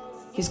cultures.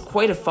 He's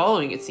quite a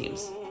following, it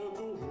seems.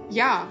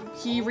 Yeah,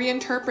 he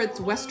reinterprets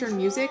Western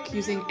music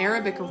using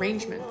Arabic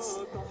arrangements.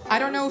 I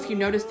don't know if you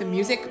noticed the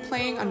music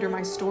playing under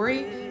my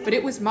story, but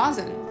it was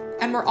Mazen,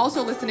 and we're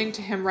also listening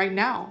to him right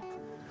now.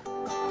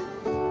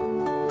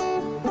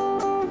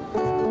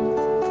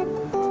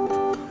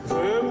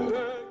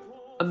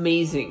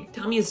 Amazing.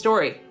 Tell me a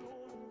story.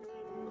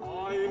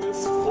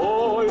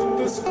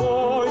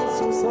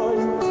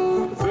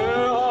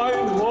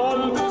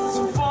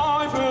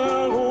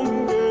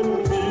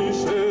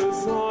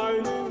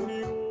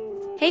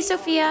 Hey,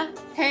 Sophia.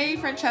 Hey,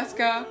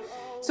 Francesca.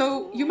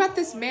 So you met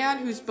this man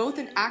who's both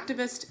an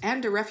activist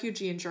and a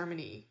refugee in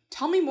Germany.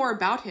 Tell me more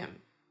about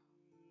him.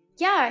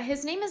 Yeah,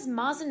 his name is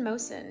Mazen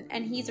Muhsin,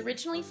 and he's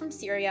originally from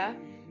Syria,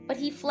 but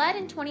he fled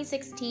in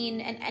 2016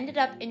 and ended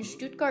up in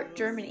Stuttgart,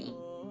 Germany.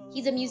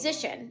 He's a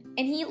musician,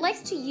 and he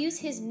likes to use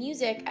his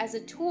music as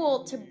a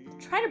tool to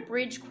try to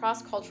bridge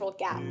cross-cultural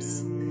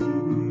gaps.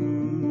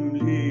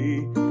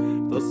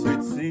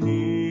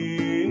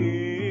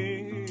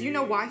 Do you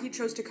know why he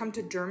chose to come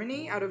to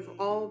Germany out of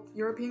all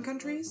European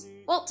countries?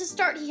 Well, to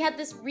start, he had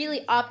this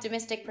really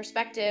optimistic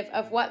perspective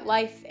of what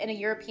life in a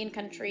European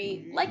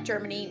country like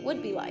Germany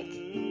would be like.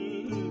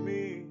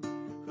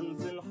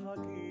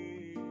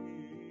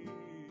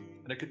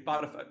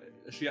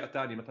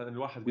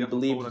 We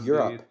believe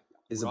Europe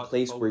is a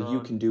place where you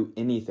can do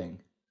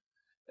anything.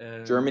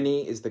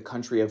 Germany is the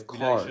country of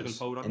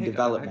cars and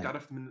development.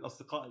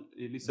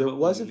 There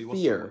was a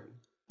fear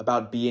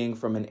about being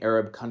from an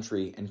Arab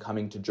country and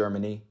coming to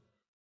Germany,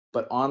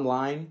 but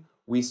online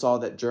we saw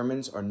that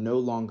Germans are no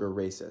longer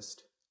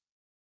racist.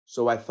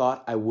 So I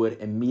thought I would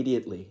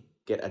immediately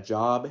get a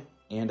job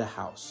and a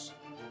house.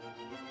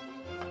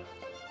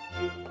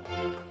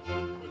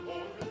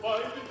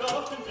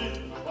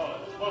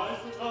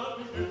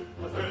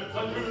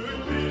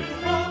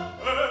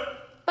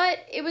 But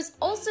it was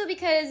also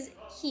because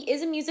he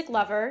is a music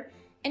lover,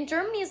 and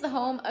Germany is the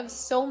home of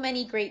so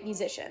many great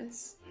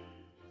musicians.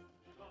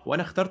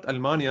 وأنا اخترت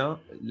ألمانيا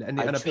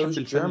لأني أنا بحب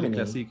الفن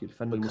الكلاسيكي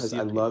الفن الموسيقي because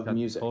I love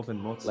music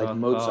like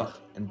Mozart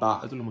and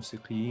Bach.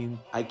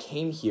 I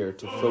came here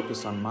to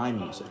focus on my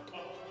music.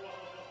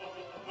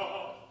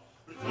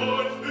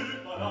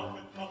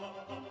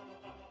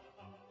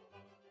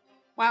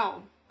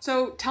 Wow.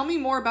 So tell me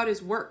more about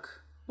his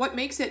work. What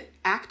makes it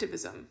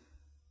activism?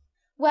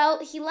 Well,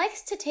 he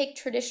likes to take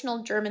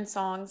traditional German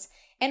songs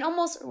and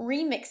almost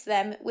remix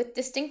them with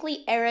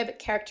distinctly Arab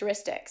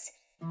characteristics.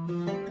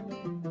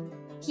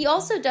 He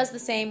also does the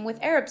same with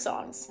Arab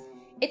songs.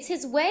 It's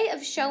his way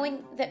of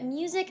showing that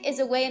music is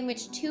a way in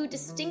which two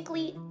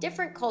distinctly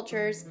different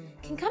cultures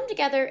can come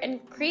together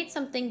and create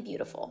something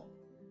beautiful.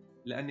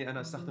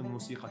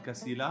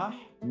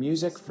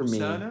 Music for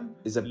me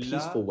is a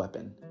peaceful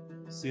weapon.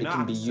 It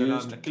can be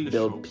used to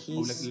build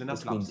peace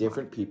between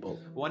different people,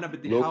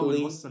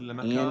 locally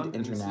and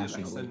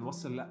internationally.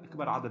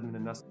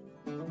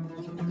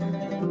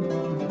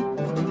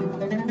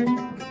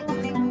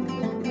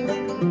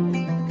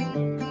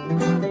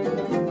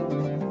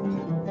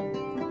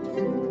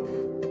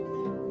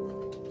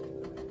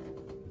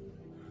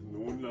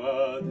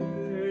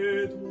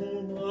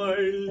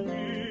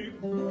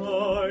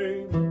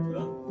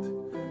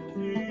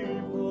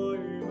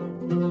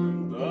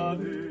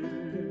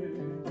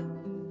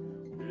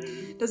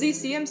 Does he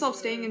see himself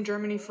staying in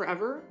Germany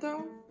forever,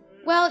 though?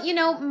 Well, you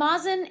know,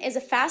 Mazen is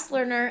a fast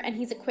learner and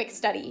he's a quick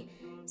study.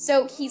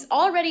 So he's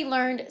already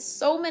learned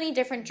so many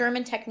different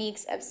German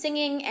techniques of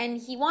singing and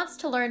he wants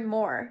to learn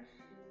more.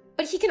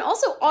 But he can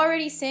also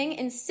already sing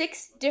in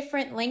 6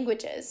 different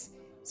languages.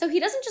 So he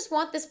doesn't just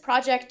want this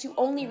project to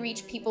only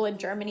reach people in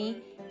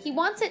Germany, he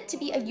wants it to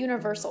be a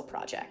universal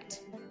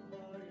project.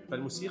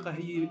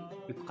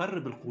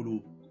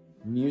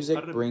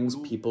 Music brings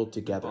people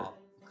together.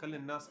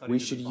 We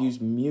should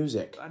use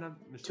music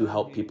to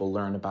help people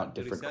learn about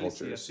different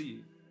cultures,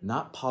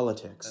 not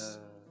politics.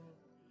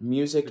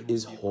 Music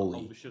is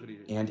holy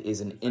and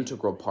is an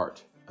integral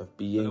part of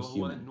being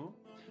human.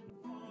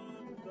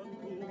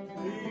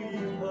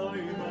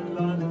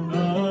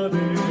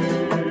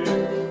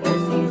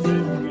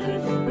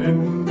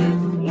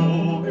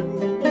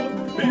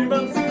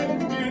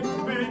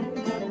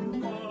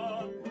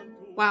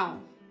 Wow,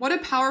 what a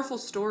powerful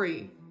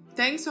story.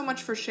 Thanks so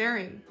much for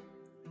sharing.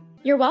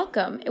 You're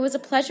welcome. It was a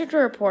pleasure to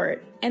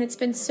report, and it's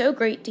been so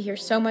great to hear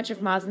so much of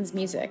Mazen's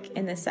music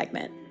in this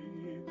segment.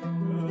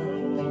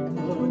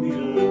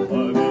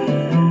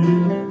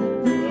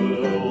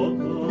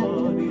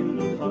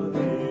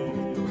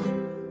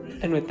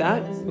 And with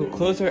that, we'll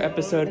close our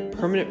episode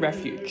Permanent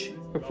Refuge,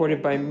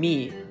 reported by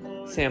me,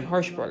 Sam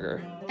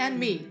Harshbarger. And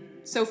me,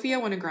 Sophia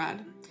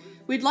Winograd.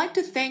 We'd like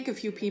to thank a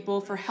few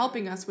people for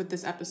helping us with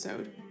this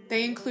episode.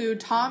 They include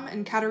Tom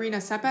and Katarina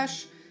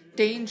Sepesh,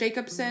 Dane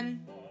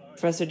Jacobson,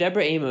 Professor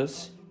Deborah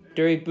Amos,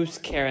 Duri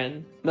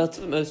Bus-Karen,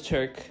 Meltem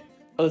Öztürk,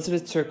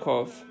 Elizabeth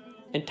Surkov,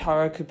 and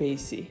Tara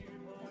Kubaisi.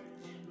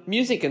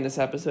 Music in this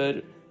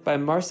episode by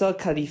Marcel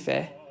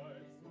Khalife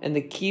and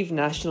the Kyiv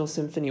National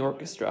Symphony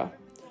Orchestra,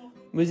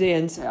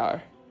 Muzeyen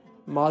Sear,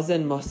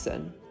 Mazen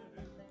Mohsen,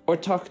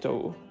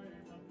 Ortaktou,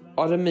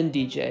 Ottoman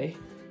DJ,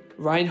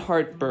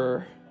 Reinhard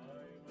Burr,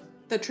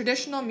 the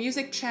Traditional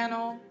Music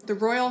Channel, the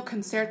Royal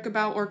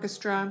Concertgebouw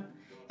Orchestra,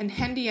 and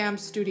Handy Amp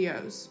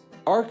Studios.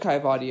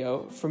 Archive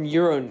audio from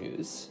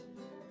Euronews,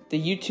 the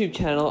YouTube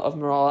channel of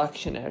Meral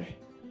Akşener,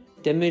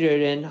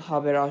 Demirören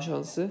Haber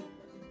Ajansı,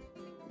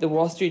 the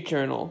Wall Street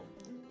Journal,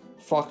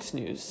 Fox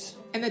News,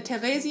 and the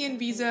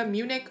Theresienwiese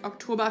Munich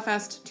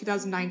Oktoberfest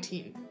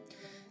 2019.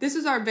 This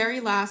is our very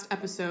last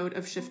episode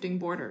of Shifting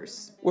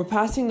Borders. We're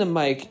passing the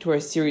mic to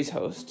our series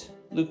host,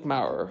 Luke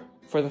Maurer,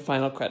 for the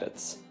final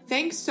credits.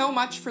 Thanks so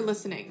much for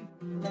listening.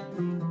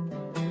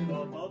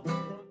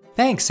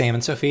 Thanks, Sam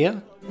and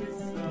Sophia.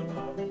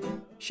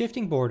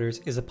 Shifting Borders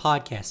is a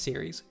podcast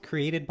series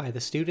created by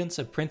the students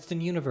of Princeton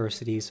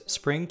University's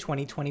Spring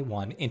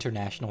 2021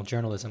 International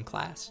Journalism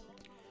class.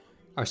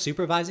 Our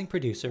supervising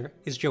producer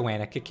is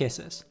Joanna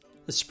Kakissis,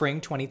 the Spring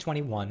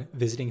 2021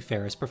 Visiting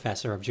Ferris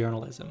Professor of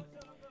Journalism.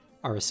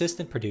 Our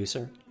assistant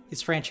producer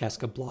is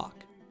Francesca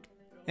Block.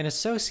 An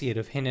associate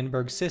of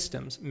Hindenburg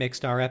Systems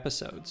mixed our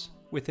episodes,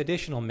 with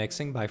additional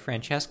mixing by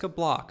Francesca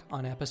Block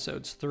on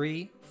episodes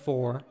 3,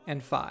 4,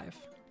 and 5.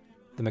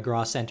 The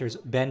McGraw Center's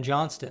Ben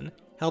Johnston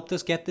helped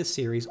us get this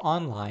series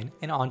online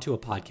and onto a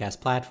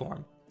podcast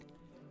platform.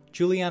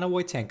 Juliana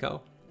Wojtenko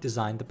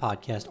designed the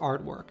podcast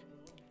artwork.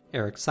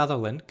 Eric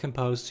Sutherland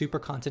composed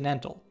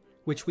Supercontinental,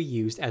 which we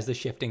used as the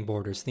Shifting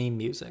Borders theme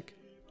music.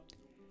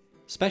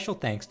 Special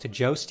thanks to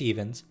Joe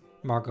Stevens,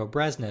 Margot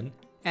Bresnan,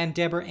 and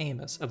Deborah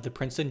Amos of the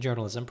Princeton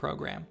Journalism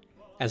Program,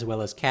 as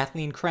well as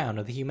Kathleen Crown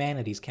of the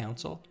Humanities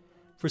Council,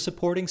 for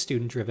supporting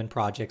student-driven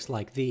projects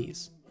like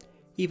these,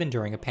 even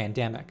during a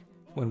pandemic,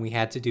 when we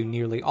had to do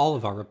nearly all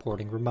of our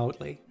reporting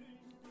remotely.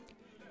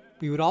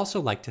 We would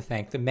also like to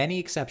thank the many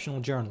exceptional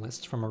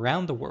journalists from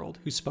around the world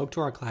who spoke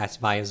to our class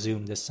via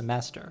Zoom this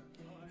semester,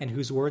 and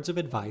whose words of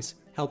advice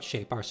helped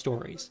shape our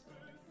stories.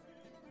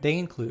 They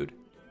include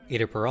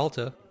Ada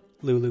Peralta,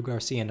 Lulu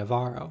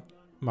Garcia-Navarro,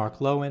 Mark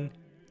Lowen,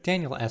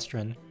 Daniel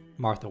Estrin,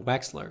 Martha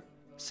Wexler,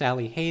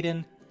 Sally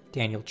Hayden,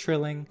 Daniel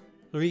Trilling,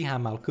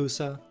 Riha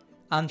Malkusa,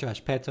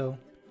 Andras Peto,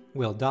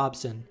 Will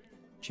Dobson,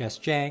 Jess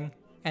Jang,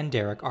 and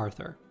Derek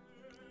Arthur.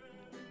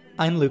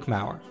 I'm Luke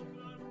Maurer,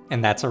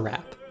 and that's a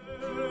wrap.